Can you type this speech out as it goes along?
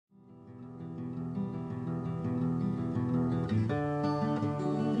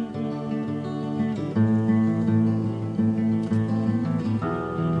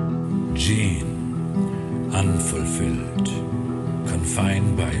unfulfilled,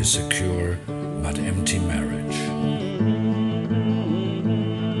 confined by a secure but empty marriage.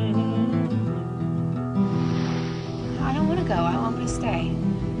 I don't want to go. I want to stay.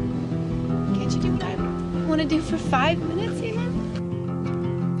 Can't you do what I want to do for 5 minutes even?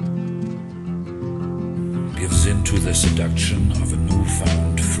 Gives in to the seduction of a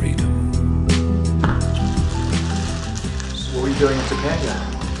newfound freedom. So what are you doing in Topanga?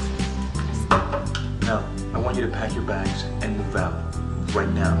 No, I want you to pack your bags and move out. Right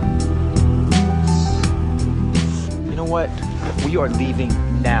now. You know what? We are leaving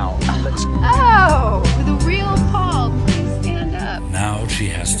now. Let's... Oh, the real Paul, please stand up. Now she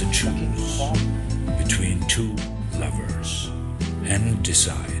has to choose between two lovers and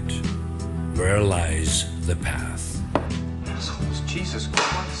decide where lies the path Jesus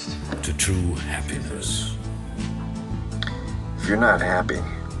Christ. to true happiness. If you're not happy,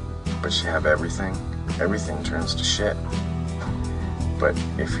 but you have everything, everything turns to shit. But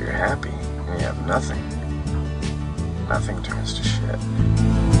if you're happy and you have nothing, nothing turns to shit.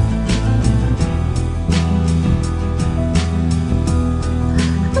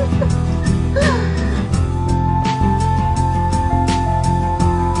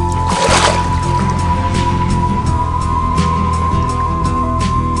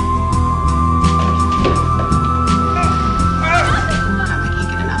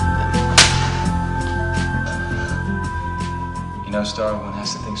 You know, Star, one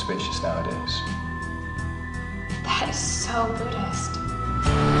has to think spacious nowadays. That is so Buddhist.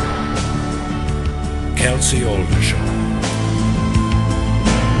 Kelsey Aldershaw,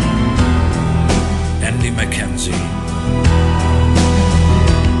 Andy Mackenzie,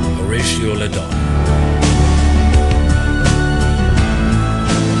 Horatio Ledon.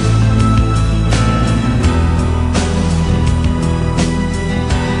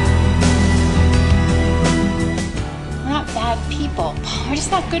 We're not bad people. We're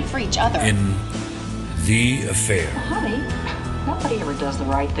just not good for each other. In The Affair. Honey, nobody ever does the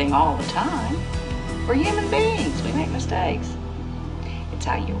right thing all the time. We're human beings. We make mistakes. It's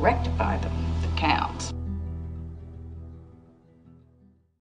how you rectify them that counts.